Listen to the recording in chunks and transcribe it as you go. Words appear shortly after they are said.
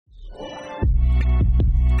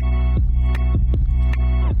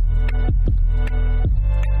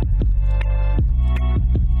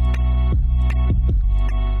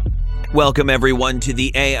Welcome, everyone, to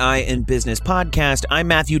the AI in Business podcast. I'm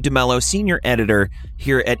Matthew DeMello, Senior Editor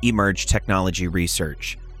here at Emerge Technology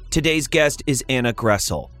Research. Today's guest is Anna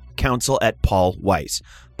Gressel, Counsel at Weiss.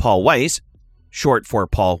 Weiss, short for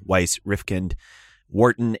Paul Weiss Rifkind,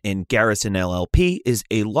 Wharton Garrison LLP, is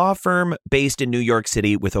a law firm based in New York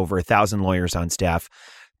City with over 1,000 lawyers on staff.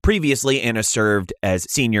 Previously, Anna served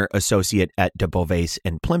as Senior Associate at Debevoise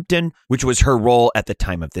Plimpton, which was her role at the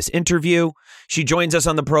time of this interview. She joins us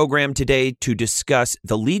on the program today to discuss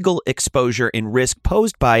the legal exposure and risk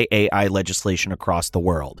posed by AI legislation across the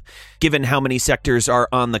world. Given how many sectors are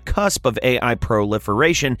on the cusp of AI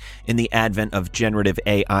proliferation in the advent of generative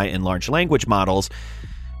AI and large language models,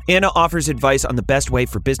 Anna offers advice on the best way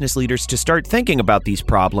for business leaders to start thinking about these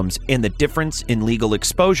problems and the difference in legal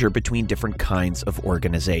exposure between different kinds of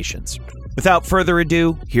organizations. Without further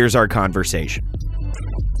ado, here's our conversation.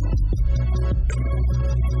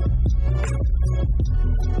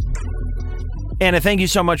 Anna, thank you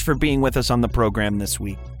so much for being with us on the program this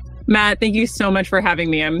week. Matt, thank you so much for having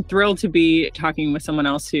me. I'm thrilled to be talking with someone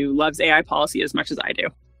else who loves AI policy as much as I do.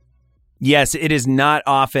 Yes, it is not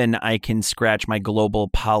often I can scratch my global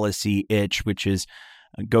policy itch, which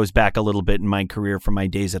goes back a little bit in my career from my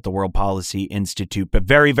days at the World Policy Institute. But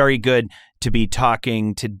very, very good to be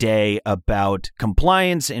talking today about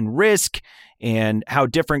compliance and risk and how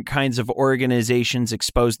different kinds of organizations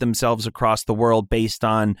expose themselves across the world based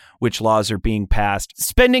on which laws are being passed.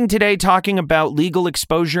 Spending today talking about legal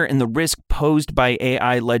exposure and the risk posed by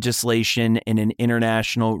AI legislation in an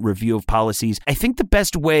international review of policies. I think the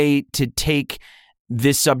best way to take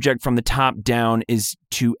this subject from the top down is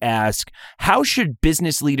to ask, how should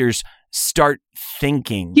business leaders start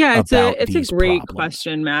thinking about these problems? It's a great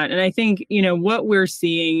question, Matt. And I think, what we're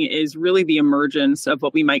seeing is really the emergence of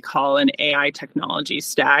what we might call an AI technology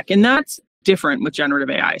stack. And that's different with generative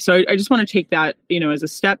AI. So I just want to take that, as a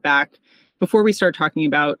step back before we start talking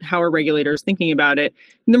about how are regulators thinking about it.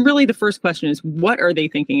 And then really the first question is, what are they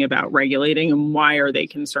thinking about regulating and why are they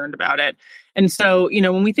concerned about it? And so,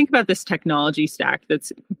 when we think about this technology stack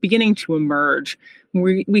that's beginning to emerge,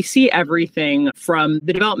 we see everything from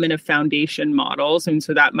the development of foundation models. And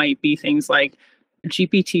so that might be things like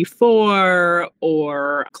GPT-4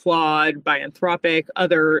 or Claude by Anthropic,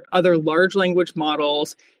 other large language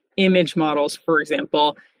models, image models, for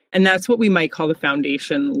example. And that's what we might call the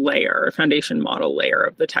foundation model layer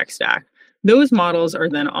of the tech stack. Those models are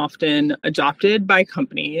then often adopted by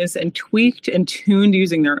companies and tweaked and tuned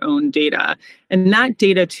using their own data. And that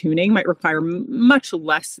data tuning might require much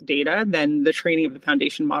less data than the training of the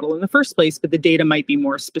foundation model in the first place, but the data might be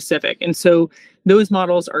more specific. And so those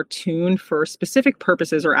models are tuned for specific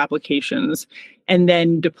purposes or applications and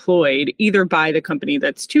then deployed either by the company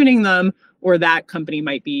that's tuning them, or that company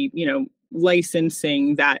might be,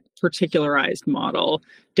 licensing that particularized model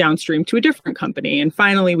downstream to a different company. And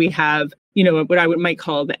finally, we have, what I might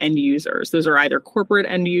call the end users. Those are either corporate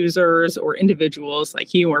end users or individuals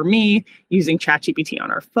like you or me using ChatGPT on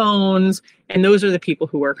our phones. And those are the people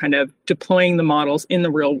who are kind of deploying the models in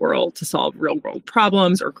the real world to solve real world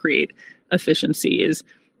problems or create efficiencies.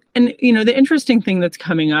 And, the interesting thing that's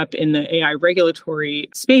coming up in the AI regulatory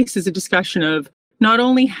space is a discussion of not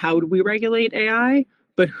only how do we regulate AI,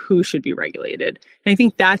 but who should be regulated. And I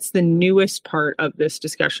think that's the newest part of this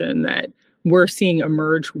discussion that we're seeing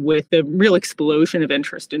emerge with the real explosion of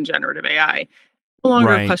interest in generative AI. No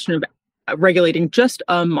longer a question of regulating just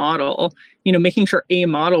a model, making sure a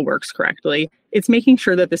model works correctly. It's making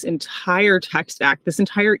sure that this entire tech stack, this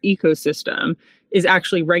entire ecosystem is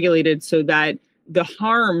actually regulated so that the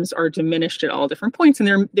harms are diminished at all different points.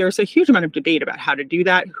 And there's a huge amount of debate about how to do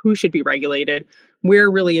that, who should be regulated,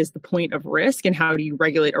 where really is the point of risk, and how do you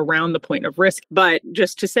regulate around the point of risk. But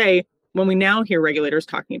just to say, when we now hear regulators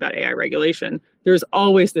talking about AI regulation, there's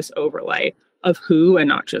always this overlay of who and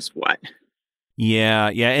not just what. Yeah.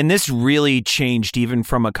 And this really changed even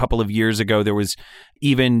from a couple of years ago. There was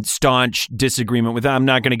even staunch disagreement with, I'm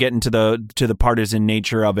not going to get into the partisan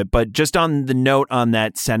nature of it, but just on the note on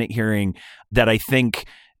that Senate hearing that I think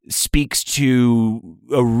speaks to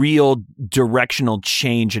a real directional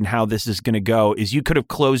change in how this is going to go is you could have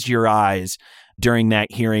closed your eyes during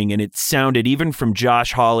that hearing and it sounded, even from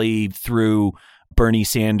Josh Hawley through Bernie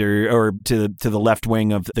Sanders or to the left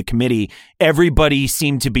wing of the committee, everybody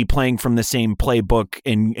seemed to be playing from the same playbook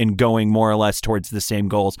and going more or less towards the same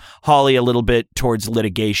goals. Hawley a little bit towards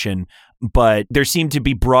litigation, but there seemed to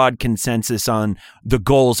be broad consensus on the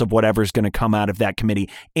goals of whatever's going to come out of that committee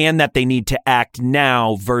and that they need to act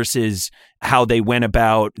now versus how they went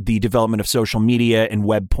about the development of social media and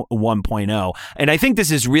Web 1.0. And I think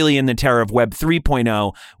this is really in the terror of Web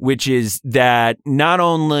 3.0, which is that not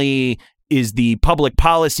only is the public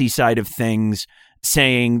policy side of things,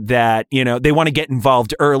 saying that, they want to get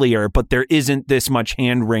involved earlier, but there isn't this much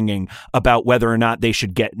hand-wringing about whether or not they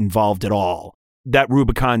should get involved at all. That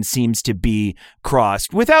Rubicon seems to be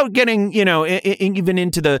crossed without getting, even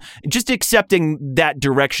into just accepting that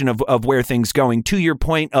direction of where things going, to your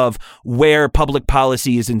point of where public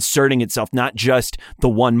policy is inserting itself, not just the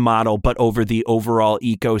one model, but over the overall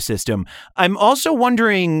ecosystem. I'm also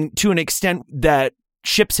wondering, to an extent, that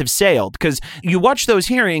ships have sailed, because you watch those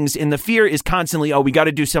hearings and the fear is constantly, we got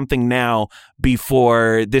to do something now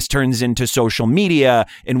before this turns into social media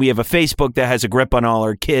and we have a Facebook that has a grip on all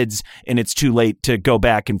our kids and it's too late to go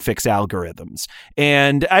back and fix algorithms.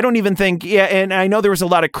 And I don't even think, and I know there was a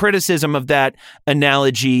lot of criticism of that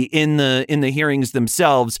analogy in the hearings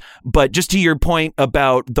themselves, but just to your point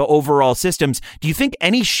about the overall systems, do you think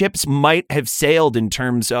any ships might have sailed in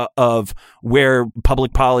terms of where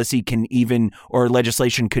public policy can even, or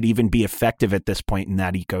legislation could even be effective at this point in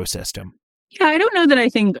that ecosystem? Yeah, I don't know that I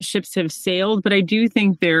think ships have sailed, but I do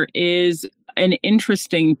think there is an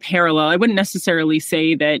interesting parallel. I wouldn't necessarily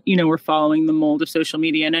say that, we're following the mold of social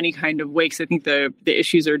media in any kind of way, because I think the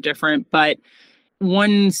issues are different. But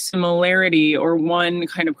one similarity or one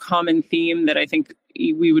kind of common theme that I think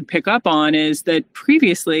we would pick up on is that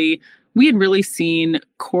previously we had really seen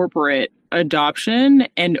corporate adoption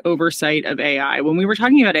and oversight of AI. When we were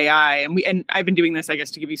talking about AI, and I've been doing this, I guess,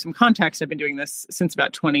 to give you some context, I've been doing this since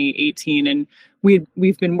about 2018, and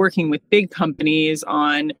we've been working with big companies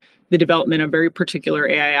on the development of very particular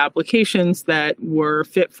AI applications that were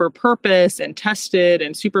fit for purpose and tested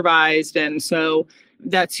and supervised. And so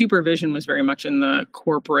that supervision was very much in the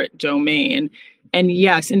corporate domain. And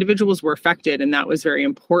yes, individuals were affected, and that was very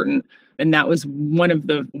important. And that was one of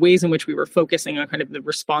the ways in which we were focusing on kind of the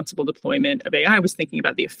responsible deployment of AI, was thinking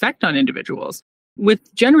about the effect on individuals.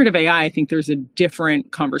 With generative AI, I think there's a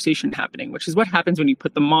different conversation happening, which is what happens when you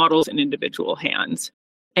put the models in individual hands.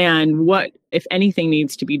 And what, if anything,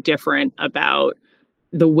 needs to be different about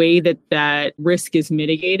the way that risk is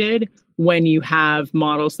mitigated when you have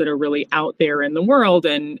models that are really out there in the world,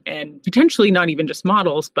 and potentially not even just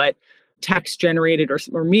models, but text generated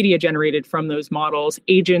or media generated from those models,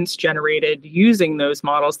 agents generated using those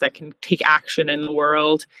models that can take action in the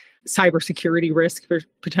world, cybersecurity risk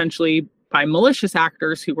potentially by malicious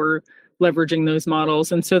actors who were leveraging those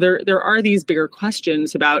models. And so there are these bigger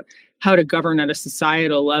questions about how to govern at a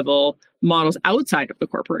societal level models outside of the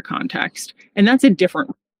corporate context. And that's a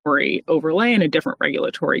different overlay and a different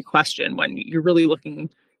regulatory question when you're really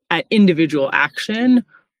looking at individual action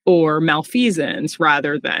or malfeasance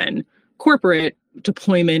rather than corporate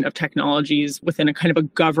deployment of technologies within a kind of a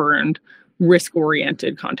governed,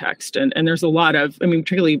 risk-oriented context. And there's a lot of,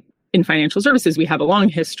 particularly in financial services, we have a long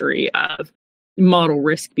history of model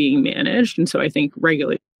risk being managed. And so I think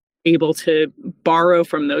regulators are able to borrow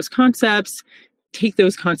from those concepts, take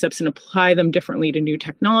those concepts and apply them differently to new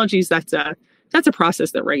technologies. That's a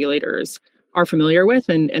process that regulators are familiar with,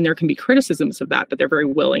 and there can be criticisms of that, but they're very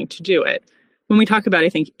willing to do it. When we talk about, I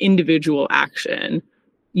think, individual action,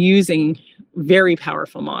 using very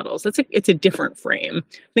powerful models, it's a different frame.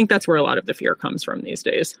 I think that's where a lot of the fear comes from these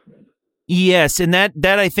days. Yes, and that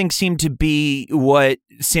I think seemed to be what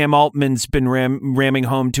Sam Altman's been ramming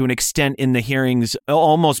home to an extent in the hearings,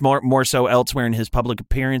 almost more so elsewhere in his public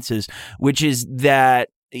appearances, which is that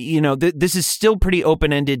this is still pretty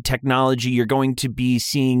open-ended technology. You're going to be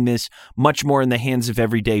seeing this much more in the hands of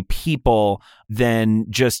everyday people than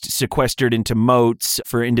just sequestered into moats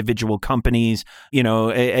for individual companies.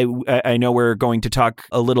 I know we're going to talk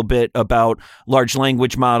a little bit about large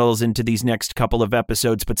language models into these next couple of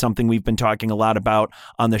episodes, but something we've been talking a lot about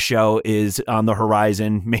on the show is on the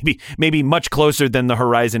horizon, maybe much closer than the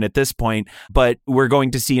horizon at this point, but we're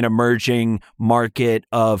going to see an emerging market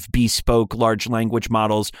of bespoke large language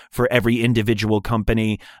models for every individual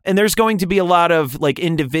company. And there's going to be a lot of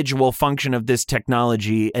individual function of this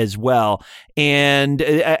technology as well. And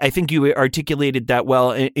I think you articulated that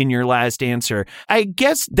well in your last answer. I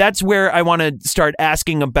guess that's where I want to start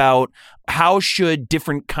asking about how should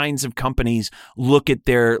different kinds of companies look at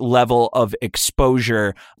their level of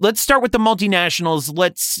exposure. Let's start with the multinationals.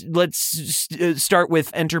 Let's start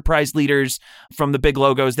with enterprise leaders from the big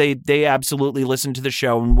logos. They absolutely listen to the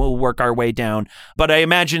show, and we'll work our way down. But I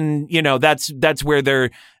imagine, that's where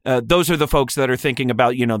they're those are the folks that are thinking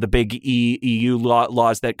about, the big EU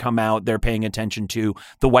laws that come out. They're paying attention to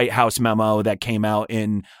the White House memo that came out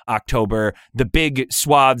in October. The big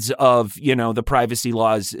swaths of, the privacy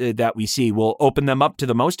laws that we see will open them up to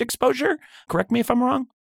the most exposure. Correct me if I'm wrong.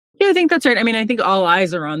 Yeah, I think that's right. I think all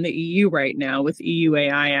eyes are on the EU right now with EU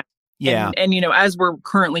AI. Yeah. And as we're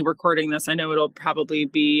currently recording this, I know it'll probably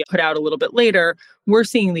be put out a little bit later. We're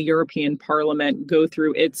seeing the European Parliament go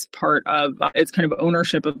through its part of its kind of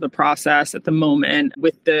ownership of the process at the moment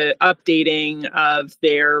with the updating of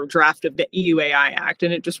their draft of the EU AI Act.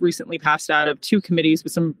 And it just recently passed out of 2 committees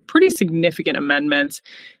with some pretty significant amendments.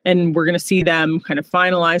 And we're going to see them kind of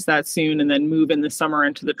finalize that soon and then move in the summer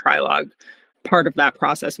into the trilogue part of that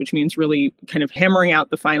process, which means really kind of hammering out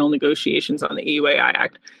the final negotiations on the EU AI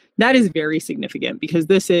Act. That is very significant because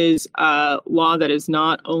this is a law that is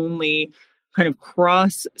not only kind of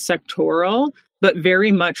cross-sectoral, but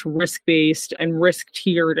very much risk-based and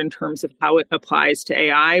risk-tiered in terms of how it applies to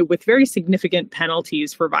AI, with very significant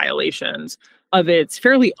penalties for violations of its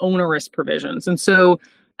fairly onerous provisions. And so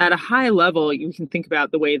at a high level, you can think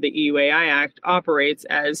about the way the EU AI Act operates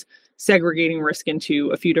as segregating risk into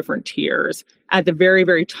a few different tiers. At the very,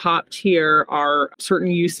 very top tier are certain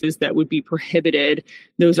uses that would be prohibited.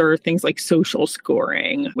 Those are things like social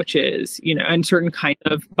scoring, which is, and certain kind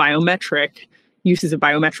of biometric uses of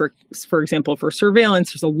biometrics, for example, for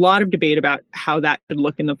surveillance. There's a lot of debate about how that could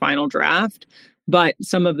look in the final draft, but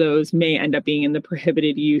some of those may end up being in the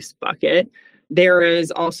prohibited use bucket. There is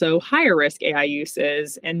also higher risk AI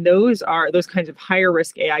uses, and those kinds of higher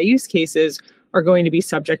risk AI use cases are going to be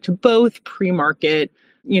subject to both pre-market,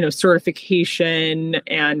 certification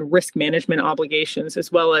and risk management obligations, as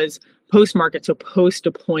well as post-market, so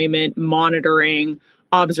post-deployment monitoring,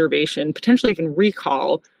 observation, potentially even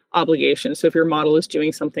recall obligations. So if your model is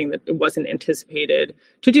doing something that it wasn't anticipated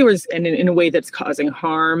to do, and in a way that's causing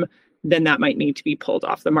harm, then that might need to be pulled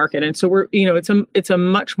off the market. And so it's a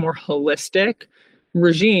much more holistic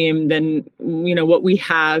regime than what we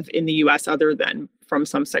have in the US, other than from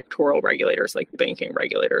some sectoral regulators like banking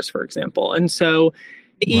regulators, for example. And so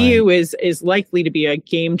the EU is likely to be a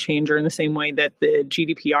game changer in the same way that the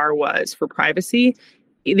GDPR was for privacy.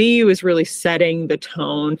 The EU is really setting the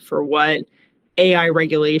tone for what AI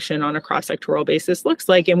regulation on a cross-sectoral basis looks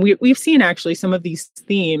like. And we've seen actually some of these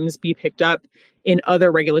themes be picked up in other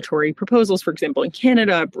regulatory proposals, for example, in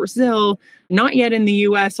Canada, Brazil, not yet in the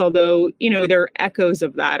US, although, there are echoes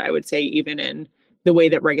of that, I would say, even in the way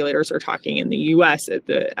that regulators are talking in the US at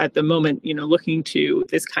the moment, looking to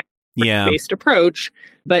this kind of based approach.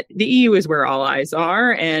 But the EU is where all eyes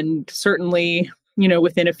are. And certainly,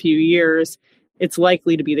 within a few years, it's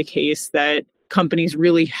likely to be the case that companies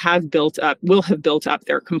really will have built up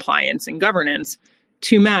their compliance and governance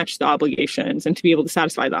to match the obligations and to be able to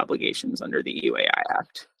satisfy the obligations under the EU AI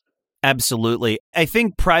Act. Absolutely. I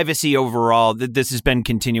think privacy overall, this has been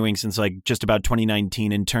continuing since just about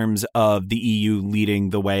 2019 in terms of the EU leading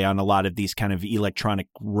the way on a lot of these kind of electronic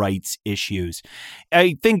rights issues.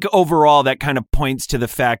 I think overall that kind of points to the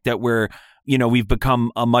fact that we've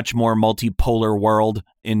become a much more multipolar world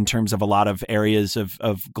in terms of a lot of areas of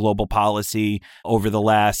global policy over the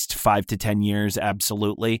last 5 to 10 years.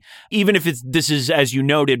 Absolutely. Even if this is, as you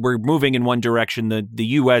noted, we're moving in one direction, the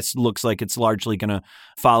U.S. looks like it's largely going to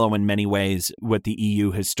follow in many ways what the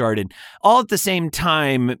EU has started. All at the same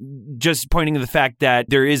time, just pointing to the fact that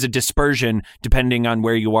there is a dispersion depending on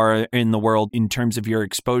where you are in the world in terms of your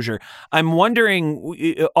exposure. I'm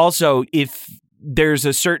wondering also if there's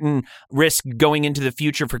a certain risk going into the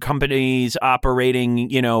future for companies operating,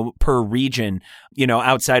 per region,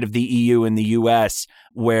 outside of the EU and the US,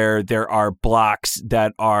 where there are blocks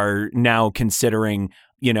that are now considering,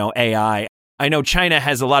 AI. I know China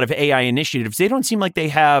has a lot of AI initiatives. They don't seem like they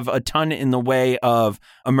have a ton in the way of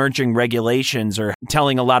emerging regulations or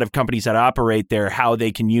telling a lot of companies that operate there how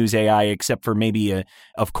they can use AI, except for maybe, a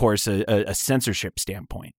censorship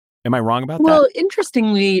standpoint. Am I wrong about that? Well,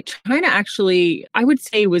 interestingly, China actually, I would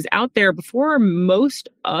say, was out there before most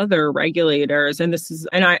other regulators. And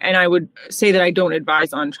I would say that I don't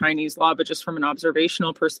advise on Chinese law, but just from an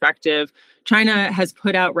observational perspective, China has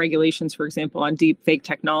put out regulations, for example, on deep fake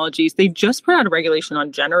technologies. They just put out a regulation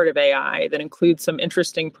on generative AI that includes some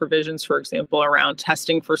interesting provisions, for example, around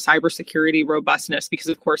testing for cybersecurity robustness, because,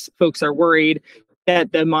 of course, folks are worried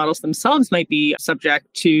that the models themselves might be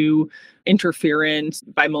subject to interference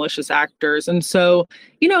by malicious actors. And so,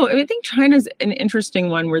 I think China's an interesting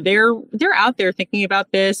one where they're out there thinking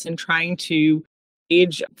about this and trying to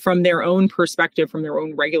age from their own perspective, from their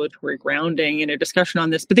own regulatory grounding in a discussion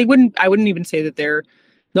on this. But I wouldn't even say that they're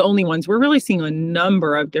the only ones. We're really seeing a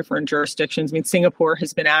number of different jurisdictions. I mean, Singapore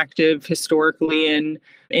has been active historically in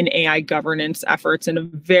AI governance efforts in a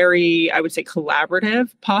very, I would say,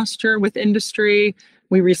 collaborative posture with industry.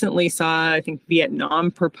 We recently saw, I think, Vietnam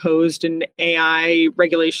proposed an AI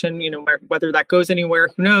regulation, whether that goes anywhere,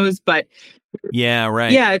 who knows? But yeah,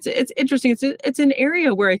 right. Yeah, it's interesting. It's an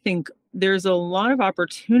area where I think there's a lot of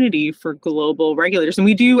opportunity for global regulators. And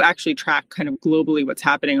we do actually track kind of globally what's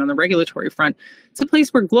happening on the regulatory front. It's a place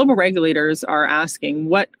where global regulators are asking,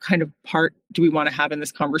 what kind of part do we want to have in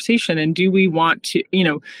this conversation? And do we want to,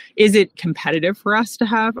 is it competitive for us to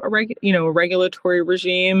have a regulatory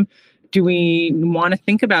regime? Do we want to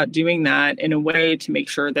think about doing that in a way to make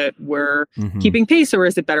sure that we're keeping pace, or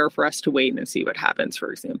is it better for us to wait and see what happens,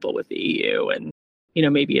 for example, with the EU and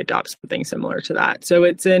maybe adopt something similar to that? So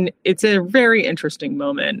it's a very interesting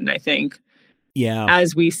moment, and I think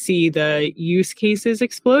as we see the use cases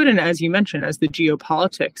explode, and as you mentioned, as the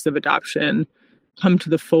geopolitics of adoption come to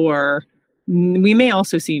the fore, we may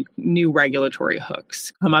also see new regulatory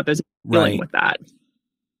hooks come up as dealing with that.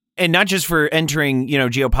 And not just for entering,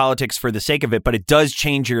 geopolitics for the sake of it, but it does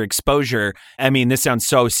change your exposure. I mean, this sounds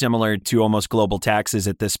so similar to almost global taxes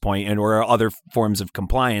at this point or other forms of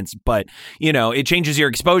compliance. But, it changes your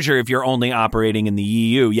exposure if you're only operating in the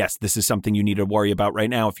EU. Yes, this is something you need to worry about right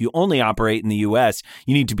now. If you only operate in the US,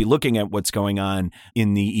 you need to be looking at what's going on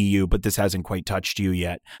in the EU, but this hasn't quite touched you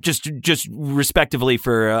yet. Just respectively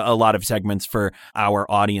for a lot of segments for our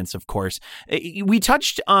audience, of course. We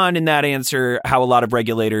touched on in that answer how a lot of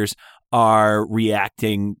regulators are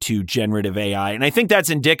reacting to generative AI. And I think that's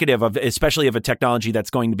indicative of, especially of a technology that's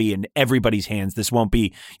going to be in everybody's hands. This won't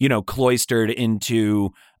be, cloistered into,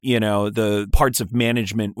 the parts of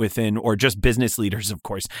management within, or just business leaders, of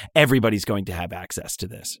course. Everybody's going to have access to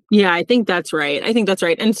this. Yeah, I think that's right.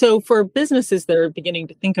 And so for businesses that are beginning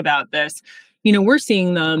to think about this, we're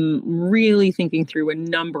seeing them really thinking through a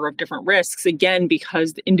number of different risks, again,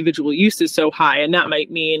 because the individual use is so high. And that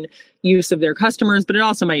might mean use of their customers, but it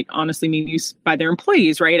also might honestly mean use by their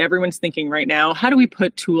employees, right? Everyone's thinking right now, how do we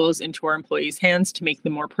put tools into our employees' hands to make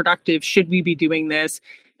them more productive? Should we be doing this?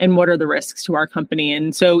 And what are the risks to our company?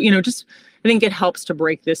 And so, I think it helps to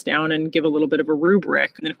break this down and give a little bit of a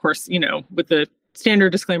rubric. And of course, with the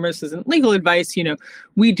standard disclaimer, this isn't legal advice,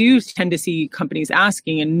 we do tend to see companies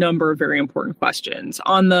asking a number of very important questions.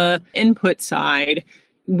 On the input side,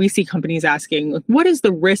 we see companies asking, what is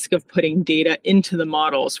the risk of putting data into the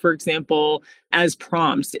models, for example, as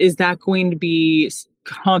prompts? Is that going to be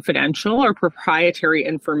confidential or proprietary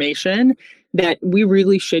information that we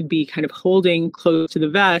really should be kind of holding close to the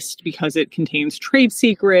vest because it contains trade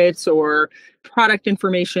secrets or product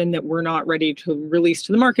information that we're not ready to release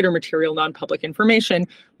to the market, or material non-public information?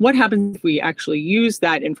 What happens if we actually use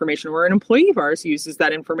that information, or an employee of ours uses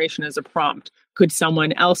that information as a prompt? Could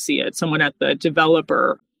someone else see it? Someone at the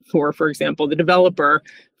developer, for example, the developer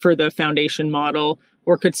for the foundation model?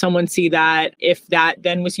 Or could someone see that if that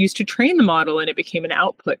then was used to train the model and it became an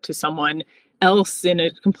output to someone else in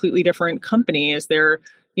a completely different company? Is there,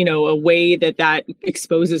 a way that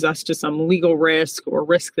exposes us to some legal risk, or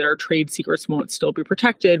risk that our trade secrets won't still be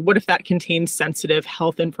protected? What if that contains sensitive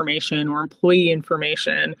health information or employee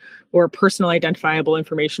information or personal identifiable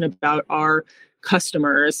information about our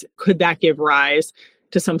customers? Could that give rise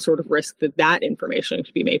to some sort of risk that information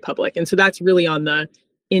could be made public? And so that's really on the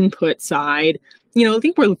input side. I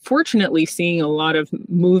think we're fortunately seeing a lot of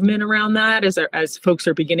movement around that as folks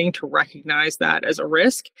are beginning to recognize that as a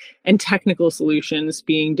risk, and technical solutions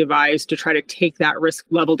being devised to try to take that risk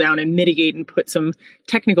level down and mitigate and put some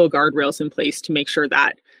technical guardrails in place to make sure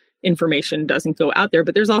that information doesn't go out there.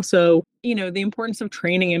 But there's also, the importance of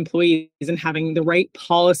training employees and having the right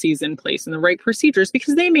policies in place and the right procedures,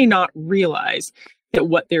 because they may not realize that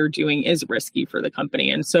what they're doing is risky for the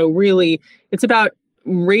company. And so really, it's about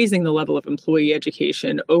raising the level of employee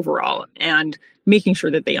education overall and making sure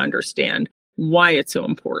that they understand why it's so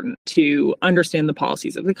important to understand the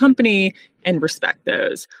policies of the company and respect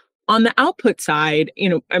those. On the output side,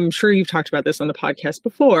 I'm sure you've talked about this on the podcast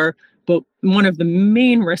before, but one of the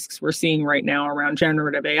main risks we're seeing right now around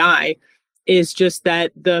generative AI is just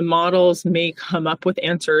that the models may come up with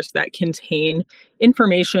answers that contain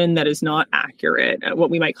information that is not accurate, what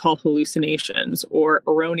we might call hallucinations or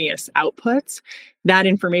erroneous outputs. That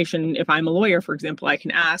information, if I'm a lawyer, for example, I can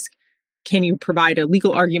ask, can you provide a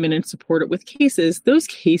legal argument and support it with cases? Those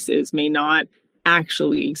cases may not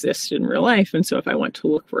actually exist in real life. And so if I went to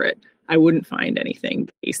look for it, I wouldn't find anything,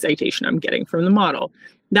 a citation I'm getting from the model.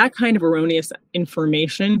 That kind of erroneous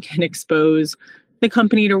information can expose the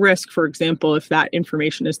company to risk, for example, if that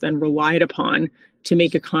information is then relied upon to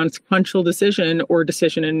make a consequential decision or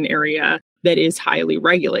decision in an area that is highly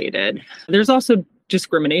regulated. There's also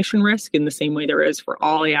discrimination risk in the same way there is for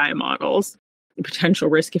all AI models. The potential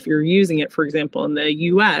risk if you're using it, for example, in the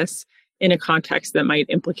US, in a context that might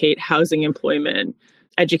implicate housing, employment,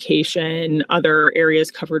 education, other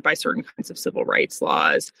areas covered by certain kinds of civil rights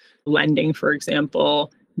laws, lending, for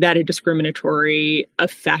example. that a discriminatory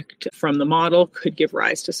effect from the model could give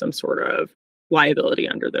rise to some sort of liability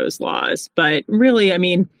under those laws. But really, I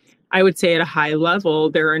mean, I would say at a high level,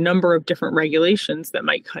 there are a number of different regulations that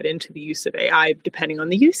might cut into the use of AI depending on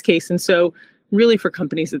the use case. And so really for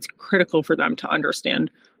companies, it's critical for them to understand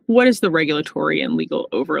what is the regulatory and legal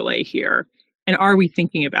overlay here. And are we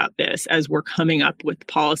thinking about this as we're coming up with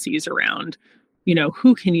policies around,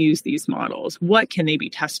 who can use these models? What can they be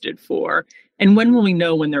tested for? And when will we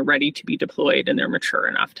know when they're ready to be deployed and they're mature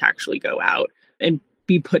enough to actually go out and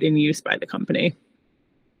be put in use by the company?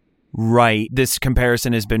 Right. This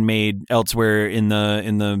comparison has been made elsewhere in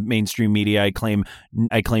the mainstream media. I claim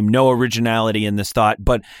no originality in this thought,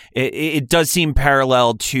 but it does seem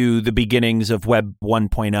parallel to the beginnings of Web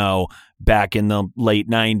 1.0 back in the late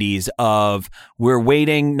 90s of we're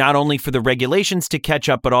waiting not only for the regulations to catch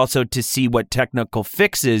up, but also to see what technical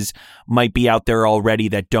fixes might be out there already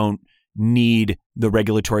that don't need the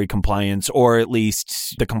regulatory compliance, or at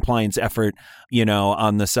least the compliance effort,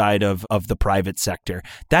 on the side of the private sector.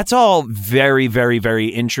 That's all very, very, very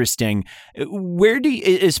interesting. Where do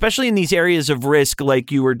you, especially in these areas of risk,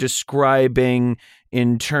 like you were describing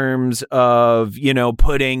in terms of,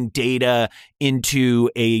 putting data into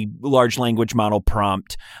a large language model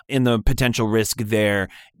prompt and the potential risk there,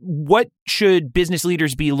 what should business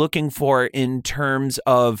leaders be looking for in terms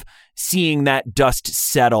of seeing that dust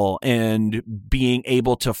settle and being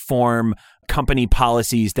able to form company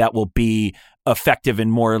policies that will be effective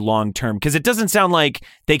and more long-term? Because it doesn't sound like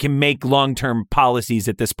they can make long-term policies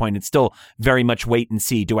at this point. It's still very much wait and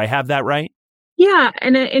see. Do I have that right? Yeah.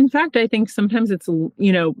 And in fact, I think sometimes it's,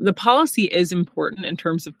 the policy is important in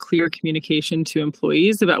terms of clear communication to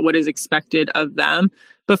employees about what is expected of them.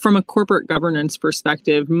 But from a corporate governance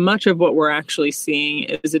perspective, much of what we're actually seeing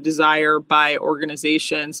is a desire by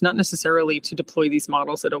organizations, not necessarily to deploy these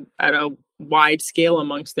models at a wide scale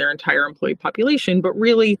amongst their entire employee population, but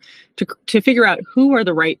really to figure out who are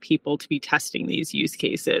the right people to be testing these use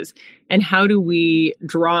cases, and how do we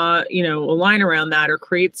draw, a line around that or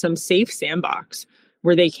create some safe sandbox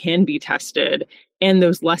where they can be tested and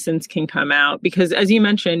those lessons can come out. Because as you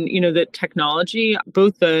mentioned, the technology,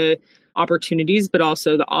 both the opportunities, but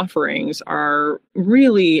also the offerings are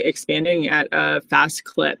really expanding at a fast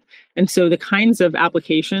clip. And so the kinds of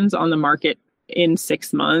applications on the market in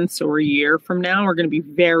 6 months or a year from now are going to be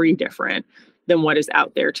very different than what is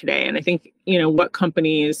out there today. And I think, what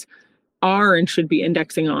companies are and should be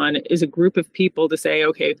indexing on is a group of people to say,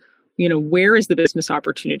 okay, where is the business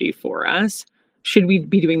opportunity for us? Should we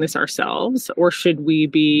be doing this ourselves, or should we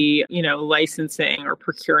be, licensing or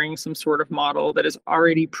procuring some sort of model that is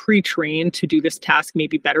already pre-trained to do this task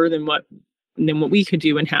maybe better than what we could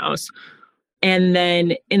do in-house? And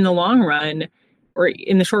then in the long run, or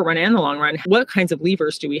in the short run and the long run, what kinds of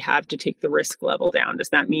levers do we have to take the risk level down? Does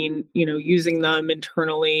that mean, using them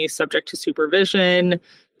internally subject to supervision?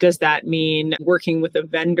 Does that mean working with a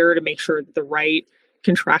vendor to make sure that the right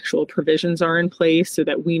contractual provisions are in place so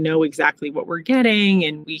that we know exactly what we're getting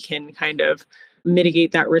and we can kind of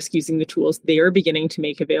mitigate that risk using the tools they are beginning to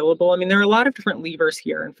make available? I mean, there are a lot of different levers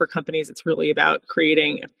here. And for companies, it's really about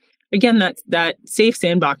creating, again, that safe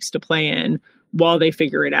sandbox to play in while they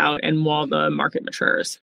figure it out and while the market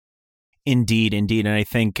matures. Indeed. And I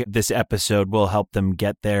think this episode will help them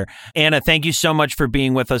get there. Anna, thank you so much for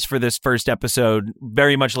being with us for this first episode.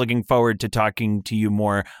 Very much looking forward to talking to you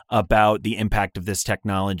more about the impact of this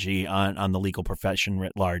technology on the legal profession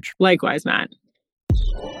writ large. Likewise, Matt.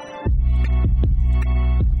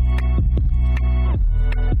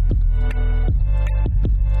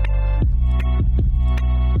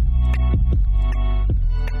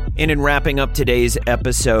 And in wrapping up today's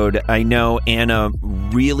episode, I know Anna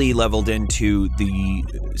really leveled into the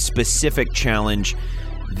specific challenge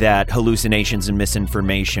that hallucinations and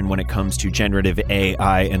misinformation when it comes to generative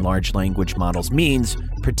AI and large language models means,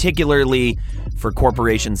 particularly for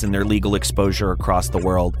corporations and their legal exposure across the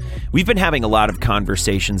world. We've been having a lot of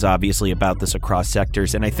conversations, obviously, about this across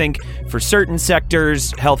sectors. And I think for certain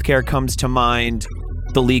sectors, healthcare comes to mind,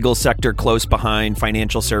 the legal sector close behind,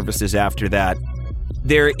 financial services after that.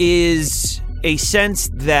 There is a sense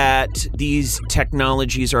that these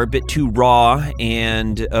technologies are a bit too raw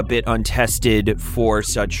and a bit untested for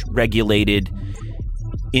such regulated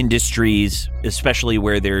industries, especially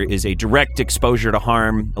where there is a direct exposure to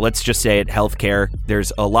harm. Let's just say it, healthcare.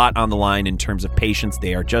 There's a lot on the line in terms of patients.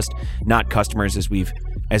 They are just not customers, as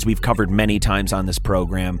we've covered many times on this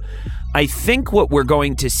program. I think what we're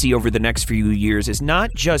going to see over the next few years is not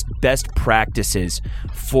just best practices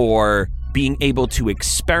for being able to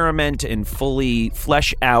experiment and fully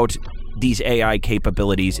flesh out these AI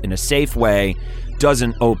capabilities in a safe way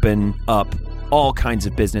doesn't open up all kinds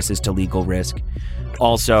of businesses to legal risk.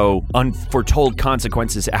 Also, unforetold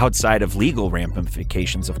consequences outside of legal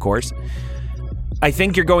ramifications, of course. I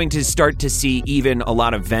think you're going to start to see even a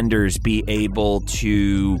lot of vendors be able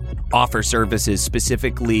to offer services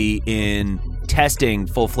specifically in testing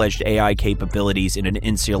full-fledged AI capabilities in an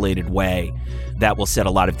insulated way that will set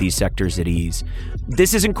a lot of these sectors at ease.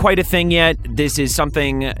 This isn't quite a thing yet. This is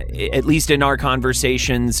something, at least in our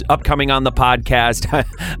conversations, upcoming on the podcast.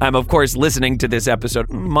 I'm, of course, listening to this episode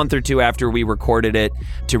a month or two after we recorded it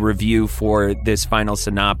to review for this final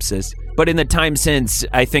synopsis. But in the time since,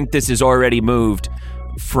 I think this has already moved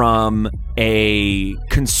from a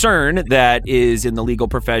concern that is in the legal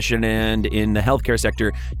profession and in the healthcare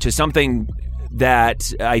sector to something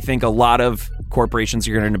that I think a lot of corporations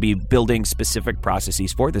are going to be building specific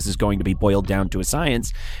processes for. This is going to be boiled down to a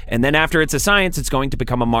science. And then after it's a science, it's going to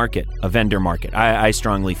become a market, a vendor market. I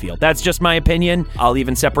strongly feel. That's just my opinion. I'll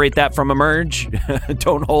even separate that from Emerge.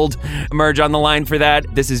 Don't hold Emerge on the line for that.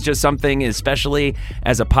 This is just something, especially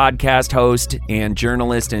as a podcast host and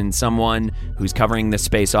journalist and someone who's covering this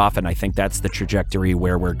space often, I think that's the trajectory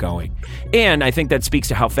where we're going. And I think that speaks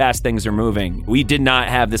to how fast things are moving. We did not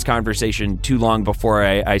have this conversation too long before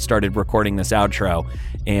I started recording this outro,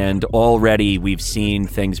 and already we've seen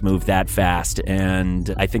things move that fast,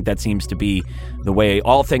 and I think that seems to be the way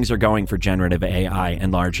all things are going for generative AI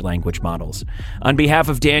and large language models. On behalf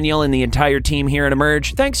of Daniel and the entire team here at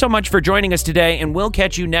Emerge, thanks so much for joining us today, and we'll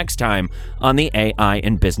catch you next time on the AI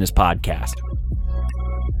in Business podcast.